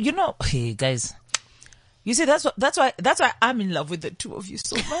 hey guys, you see, that's why I'm in love with the two of you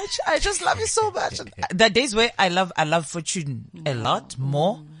so much. I just love you so much. The days where I love Fortune a lot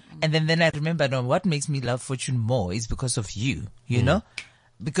more. And then I remember, no, what makes me love Fortune more is because of you, you know?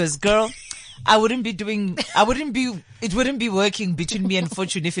 Because, girl, it wouldn't be working between me and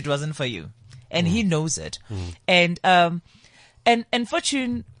Fortune if it wasn't for you. And he knows it. And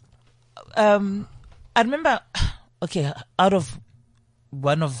Fortune, I remember, okay, out of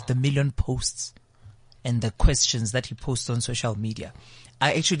one of the million posts and the questions that he posts on social media,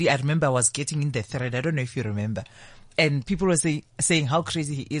 I remember I was getting in the thread. I don't know if you remember. And people were saying how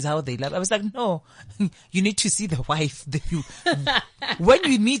crazy he is, how they love. I was like, no, you need to see the wife. When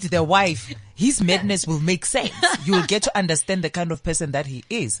you meet the wife, his madness will make sense. You will get to understand the kind of person that he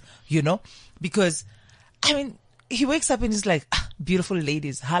is, you know? Because, I mean, he wakes up and he's like, beautiful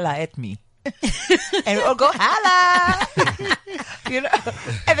ladies, holla at me. And we all go, holla! You know?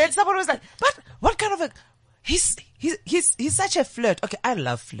 And then someone was like, but what kind of a... He's such a flirt. Okay, I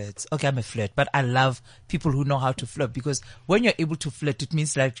love flirts. Okay, I'm a flirt, but I love people who know how to flirt, because when you're able to flirt, it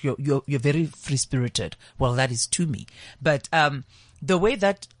means like you're very free spirited. Well, that is to me. But the way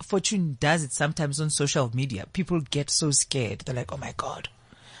that Fortune does it sometimes on social media, people get so scared. They're like, oh my God,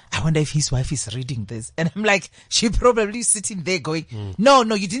 I wonder if his wife is reading this. And I'm like, she probably sitting there going, no,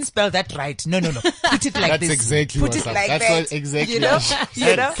 you didn't spell that right. No. Put it like That's this. Exactly Put what's it up. like That's that. what exactly. You know?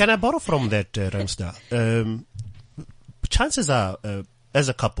 You know? Can I borrow from that, Ramstar? Chances are, as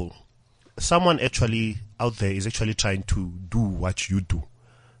a couple, someone actually out there is actually trying to do what you do,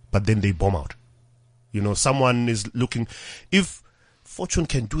 but then they bomb out. You know, someone is looking, if Fortune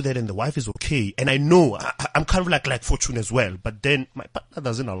can do that and the wife is okay, and I know I'm kind of like Fortune as well, but then my partner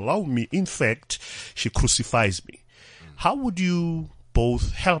doesn't allow me. In fact, she crucifies me. How would you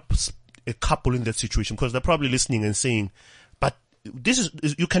both help a couple in that situation? Because they're probably listening and saying, but this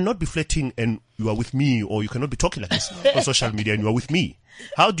is you cannot be flirting and you are with me, or you cannot be talking like this on social media and you are with me.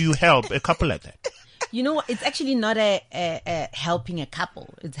 How do you help a couple like that? You know, it's actually not a helping a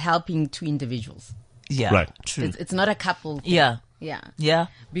couple. It's helping two individuals. Yeah. Right. True. It's not a couple thing. Yeah. Yeah. Yeah.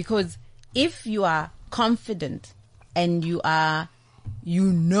 Because if you are confident and you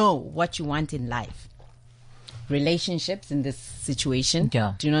know what you want in life, relationships in this situation.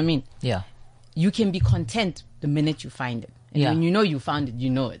 Yeah. Do you know what I mean? Yeah. You can be content the minute you find it. And when you know you found it, you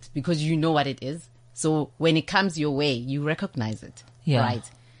know it because you know what it is. So when it comes your way, you recognize it. Yeah. Right.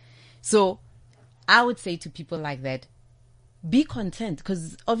 So I would say to people like that, be content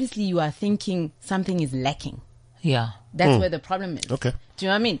because obviously you are thinking something is lacking. Yeah. That's where the problem is. Okay. Do you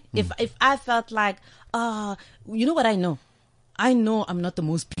know what I mean? If I felt like, you know what I know? I know I'm not the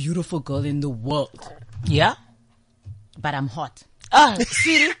most beautiful girl in the world, Yeah. but I'm hot.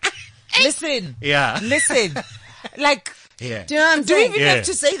 See? Listen. Yeah. Listen. Like, Yeah. Do you know what I'm do you saying? even have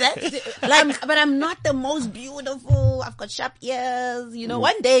to say that? But I'm not the most beautiful. I've got sharp ears. You know,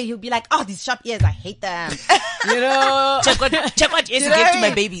 one day you'll be like, oh, these sharp ears, I hate them. You know? check what ears You you know gave what to I my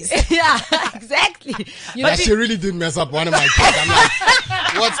mean? babies. Yeah, exactly. You know, But she really did mess up one of my kids. I'm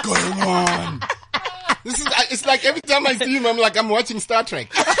like, what's going on? It's like every time I see him, I'm like, I'm watching Star Trek.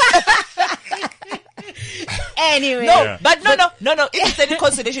 anyway. No, Yeah. but no. It's any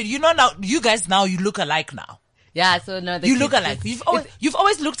consolation. You know now, you guys now, you look alike now. Yeah, so no, You look alike. You've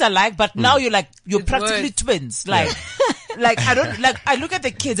always looked alike, but now you're It's practically worse. twins. Like, I look at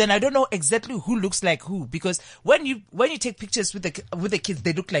the kids and I don't know exactly who looks like who because when you take pictures with the kids,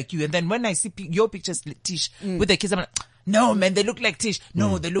 they look like you. And then when I see your pictures, Tish, with the kids, I'm like, no, man, they look like Tish.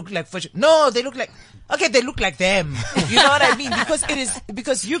 No, they look like Fortune. No, they look like, okay, they look like them. You know what I mean?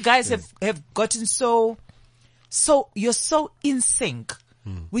 Because you guys have gotten so you're so in sync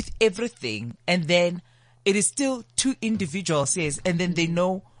with everything. And then it is still two individuals, yes, and then they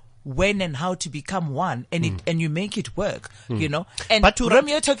know when and how to become one, and and you make it work, you know. And But to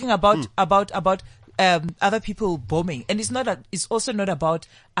Romeo talking about other people bombing, and it's also not about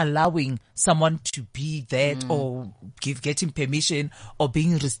allowing someone to be that or getting permission or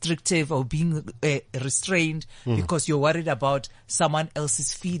being restrictive or being restrained because you're worried about someone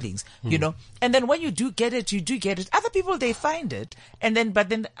else's feelings, you know. And then when you do get it, other people, they find it, but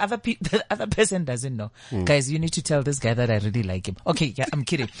then the other person doesn't know. Guys, you need to tell this guy that I really like him. Okay, yeah, I'm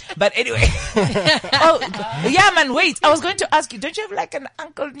kidding. But anyway, oh yeah, man. Wait, I was going to ask you, don't you have like an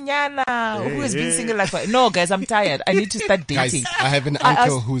Uncle Nyana who has been single like? No, guys, I'm tired. I need to start dating. Guys, I have an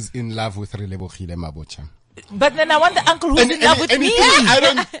uncle who's in love with Relebohile Mabocha. But then I want the uncle who's in love with me.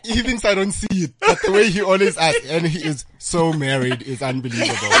 He thinks I don't see it. But the way he always asks, and he is so married, is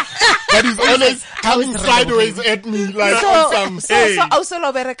unbelievable. But he's always coming sideways at me, like on some. So also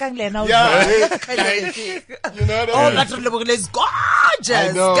Loberekang Lena. Yeah. You know what I mean? Oh, that Relebohile is gorgeous.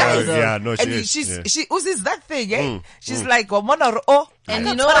 I know. Guys. Yeah, no, she And is. she oozes that thing, eh? She's like, oh. And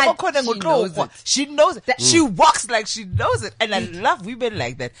you know what? She knows it. She knows it. She walks like she knows it. And I love women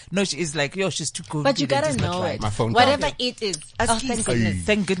like that. No, she is like, she's too cool. But you gotta know it. My phone Whatever died. it is. Thank goodness.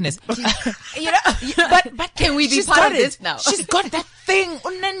 Thank goodness. You know, but can we be she's part got of it. this now? She's got that thing.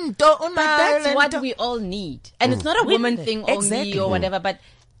 But that's what we all need. And it's not a woman thing only Exactly. or whatever, but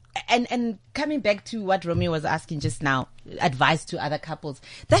and coming back to what Romeo was asking just now, advice to other couples,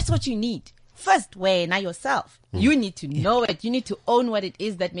 that's what you need. First, now yourself. You need to know it. You need to own what it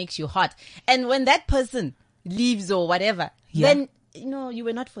is that makes you hot. And when that person leaves or whatever, then, you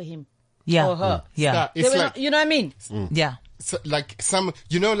were not for him or her. Yeah. It's They were like, not, you know what I mean? Yeah. so, like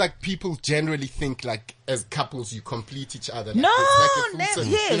like people generally think like as couples you complete each other. Like No, it's like a full never.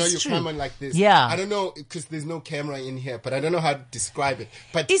 circle. Yes, you true. come on like this. Yeah. I don't know because there's no camera in here, but I don't know how to describe it.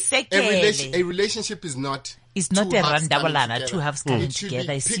 But It's a relationship is not. It's not two a halves coming randabalana, together. two halves coming It should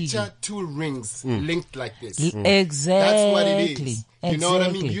together. I be see you. picture two rings linked like this. Exactly. That's what it is. You know what I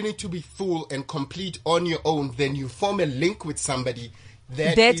mean? Exactly. You need to be full and complete on your own. Then you form a link with somebody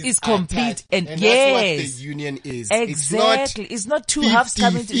That is complete attached. and that's yes. what the union is. Exactly. It's not two halves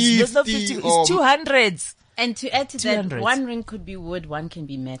coming to. There's no 50. It's 200s. And to add to that, 200s. one ring could be wood, one can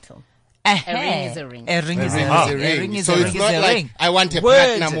be metal. A ring is a ring. A ring is a ring. So it's not like I want a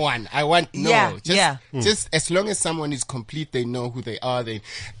platinum one. I want just as long as someone is complete, they know who they are. They,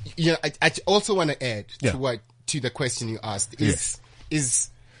 I also want to add to the question you asked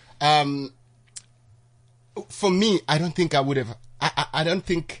for me, I don't think I would have. I don't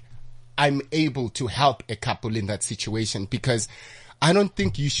think I'm able to help a couple in that situation, because I don't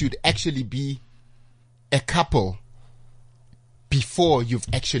think you should actually be a couple before you've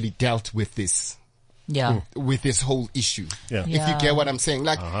actually dealt with this. With this whole issue. If you get what I'm saying.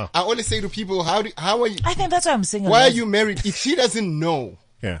 Like, I always say to people, how are you? I think that's what I'm saying. Why are you married? If she doesn't know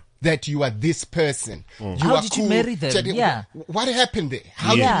that you are this person, how did you marry them? What happened there?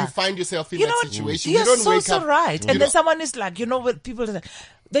 How did you find yourself in that situation? You're so right. And then someone is like, with people,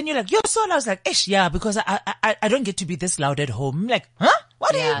 then you're like, you're so loud. I was like, because I don't get to be this loud at home. I'm like, huh?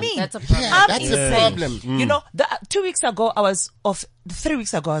 What do you mean? That's a problem. That's a problem. 3 weeks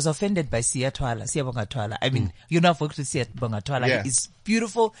ago, I was offended by Siyabonga Twala. I mean, I've worked with Siyabonga Twala. He is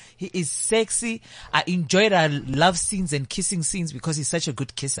beautiful. He is sexy. I enjoyed our love scenes and kissing scenes because he's such a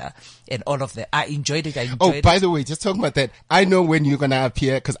good kisser and all of that. I enjoyed it. By the way, just talking about that, I know when you're going to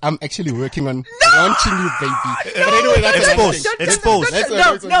appear because I'm actually working on launching you, baby. But anyway, that's Expose.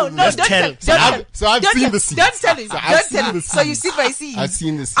 No, don't tell. So I've seen the scene. Don't tell him. So you see my scene. I've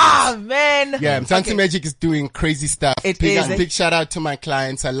seen the scene. Ah, man. Yeah, Mzansi Magic is doing crazy stuff. Big shout out to my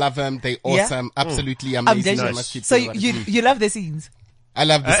clients. I love them. They awesome. Absolutely amazing. So you love the scenes? I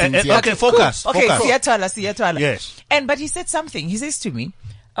love the scenes. Okay, focus. Okay, Siyatwala. Yes. But he said something. He says to me,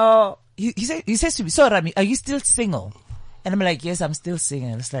 he says to me, so Rami, are you still single? And I'm like, yes, I'm still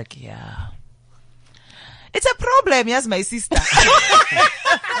single. It's like, yeah. It's a problem, yes, my sister.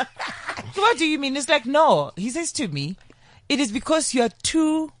 What do you mean? It's like, no. He says to me, it is because you are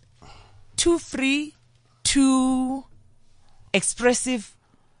too free, too expressive.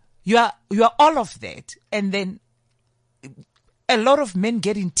 You are all of that. And then a lot of men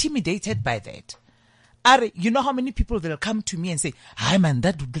get intimidated by that. You know how many people they'll come to me and say, hi man,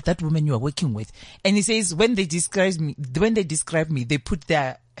 that woman you are working with. And he says, when they describe me, they put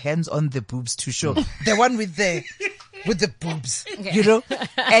their hands on the boobs to show the one with the boobs,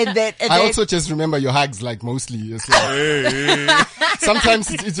 and then I also just remember your hugs, like mostly it's like, sometimes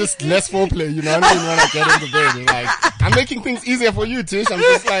it's just less foreplay, when I get in the bed, you're like, I'm making things easier for you, Tish. I'm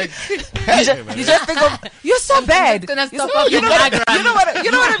just like, hey, you just think of, you're so bad. You know what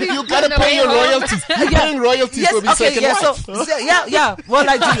I mean? You gotta pay your royalties. You're paying royalties for being second wife. Well,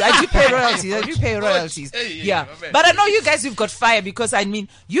 I do pay royalties. Yeah. But I know you guys, you've got fire because I mean,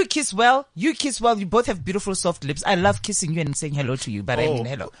 you kiss well. You both have beautiful soft lips. I love kissing you and saying hello to you, but I mean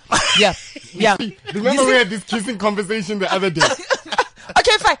hello. Yeah. Remember we had this kissing conversation the other day.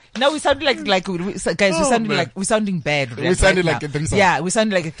 Okay, fine. Now we sound like guys. We're sounding bad. We sounded like a threesome. Yeah, we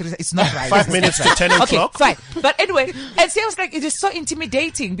sounded like a threesome. It's not right. 5 minutes to 10 o'clock. Okay, fine. But anyway, and see, I was like, it is so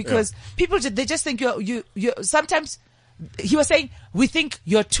intimidating because people they just think you. Sometimes he was saying we think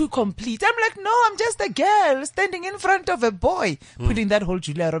you're too complete. I'm like, no, I'm just a girl standing in front of a boy, putting that whole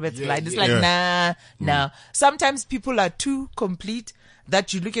Julia Roberts line. It's like nah. Sometimes people are too complete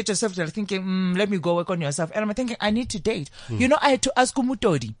that you look at yourself and you're thinking, let me go work on yourself. And I'm thinking, I need to date. I had to ask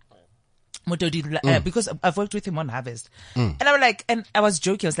Mutodi, because I've worked with him on Harvest. And I'm like, and I was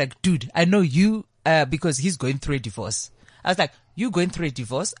joking. I was like, dude, I know you, because he's going through a divorce. I was like, you going through a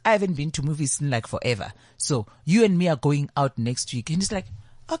divorce? I haven't been to movies in like forever. So you and me are going out next week. And he's like,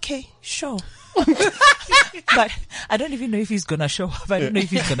 okay, sure. But I don't even know if he's gonna show up. I don't know if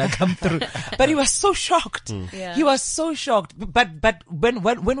he's gonna come through. But he was so shocked. He was so shocked. But when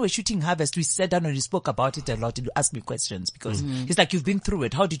we're shooting Harvest, we sat down and we spoke about it a lot. He asked me questions because he's like, you've been through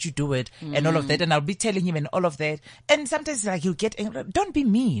it. How did you do it? And all of that. And I'll be telling him and all of that. And sometimes like he'll get angry. Don't be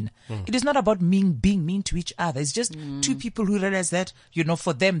mean. It is not about being mean to each other. It's just two people who realize that,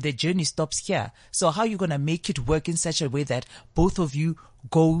 for them, their journey stops here. So how are you gonna make it work in such a way that both of you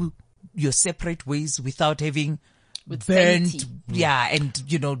go your separate ways without having burned,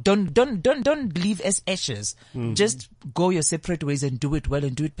 and don't leave as ashes. Just go your separate ways and do it well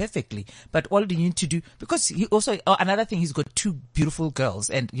and do it perfectly. But all you need to do, because he also another thing, he's got two beautiful girls,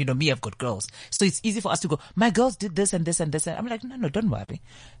 and me, I've got girls, so it's easy for us to go, my girls did this and this and this, and I'm like, no, don't worry,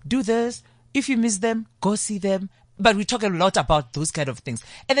 do this. If you miss them, go see them. But we talk a lot about those kind of things,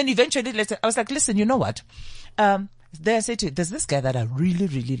 and then eventually later, I was like, listen, you know what? Then I said to you, there's this guy that I really,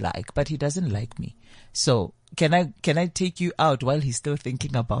 really like, but he doesn't like me. So can I take you out while he's still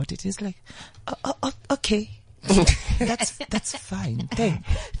thinking about it? He's like, okay. That's fine.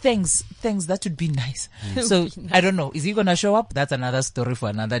 Thanks. That would be nice. So I don't know. Is he going to show up? That's another story for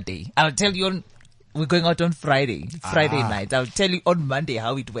another day. I'll tell you We're going out on Friday night. I'll tell you on Monday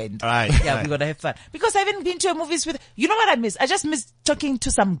how it went. Right. Yeah, we're gonna have fun. Because I haven't been to a movies with, you know what I miss? I just miss talking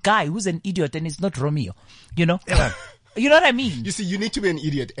to some guy who's an idiot and it's not Romeo. You know? Yeah. You know what I mean? You see, you need to be an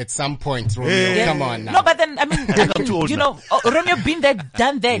idiot at some point, Romeo. Yeah. Come on now. No, but then, I mean, too old you now. know, Romeo been there,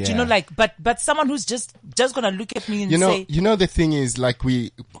 done that, Yeah. you know, like, but someone who's just gonna look at me and say, the thing is, like,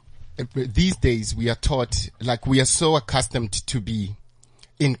 these days we are taught, like, we are so accustomed to be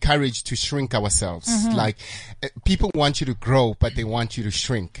encouraged to shrink ourselves. Like, people want you to grow, but they want you to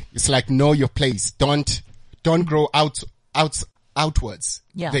shrink. It's like, know your place. Don't grow outwards.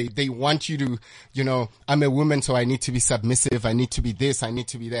 Yeah. They want you to, you know, I'm a woman, so I need to be submissive. I need to be this. I need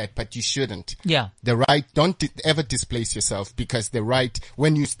to be that, but you shouldn't. Yeah. Don't ever displace yourself, because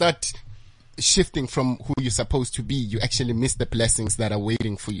when you start shifting from who you're supposed to be, you actually miss the blessings that are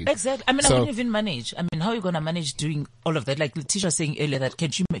waiting for you. Exactly. I mean, I wouldn't even manage. I mean, how are you going to manage doing all of that? Like Letitia was saying earlier, that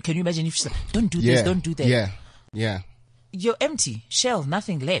can you imagine if she said, don't do this, don't do that. Yeah. You're empty, shell,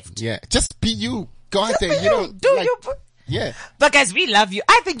 nothing left. Yeah. Just be you. Go out there. You don't Do like, you? Yeah. But guys, we love you.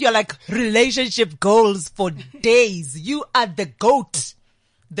 I think you're like relationship goals for days. You are the goat.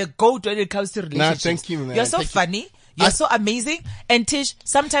 The goat when it comes to relationships. Thank you, man. You're so funny. You're so amazing. And Tish,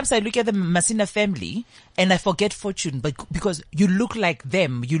 sometimes I look at the Masina family and I forget Fortune, but because you look like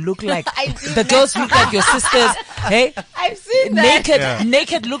them. You look like the girls look like your sisters. Hey, I've seen that.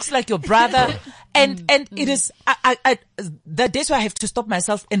 Naked looks like your brother. And it is, that's why I have to stop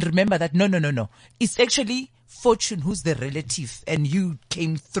myself and remember that no. It's actually Fortune who's the relative and you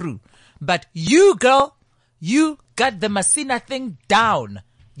came through. But you, girl, you got the Masina thing down.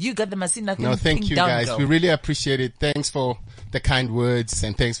 You got the Masina thing. No, thank you, down, guys. girl. We really appreciate it. Thanks for the kind words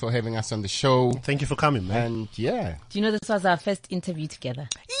and thanks for having us on the show. Thank you for coming, man. And yeah. Do you know this was our first interview together?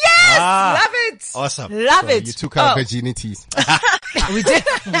 Yes! Love it! Awesome. Love it! You took our virginities. We did.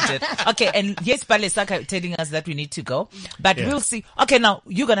 Okay, and yes, Pale Saka telling us that we need to go. But we'll see. Okay, now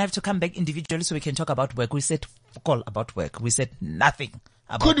you're going to have to come back individually so we can talk about work. We said call about work. We said nothing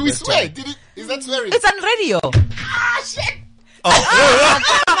about Could we work swear? today. Is that swearing? It's on radio. Ah, shit!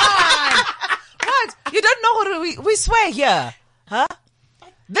 What? You don't know what we swear here. Huh?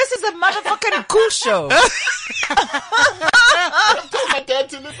 This is a motherfucking cool show. I told my dad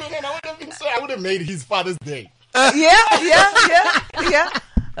to listen and I would have made his Father's Day. Yeah.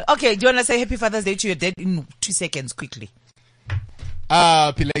 Okay, do you want to say Happy Father's Day to your dad in 2 seconds quickly?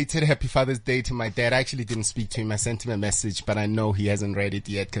 Belated Happy Father's Day to my dad. I actually didn't speak to him. I sent him a message, but I know he hasn't read it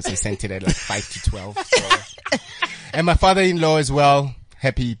yet because I sent it at like 5 to 12. So. And my father-in-law as well.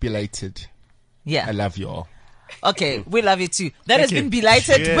 Happy belated. Yeah. I love you all. Okay, we love you too. That has you. been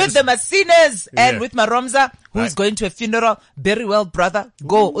Belated Cheers. with the Masinas and Yeah. with Maromza, who's Right. going to a funeral. Very well, brother.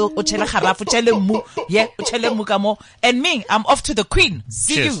 Go. Uchele kharafu, uchele mu. Yeah, uchele mu kamo. And me, I'm off to the Queen.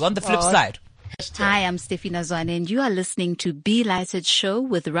 See Cheers. you on the flip side. Hi, I'm Steffi Nazwane, and you are listening to Be Lighted Show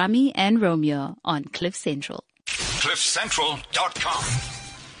with Rami and Romeo on Cliff Central. CliffCentral.com.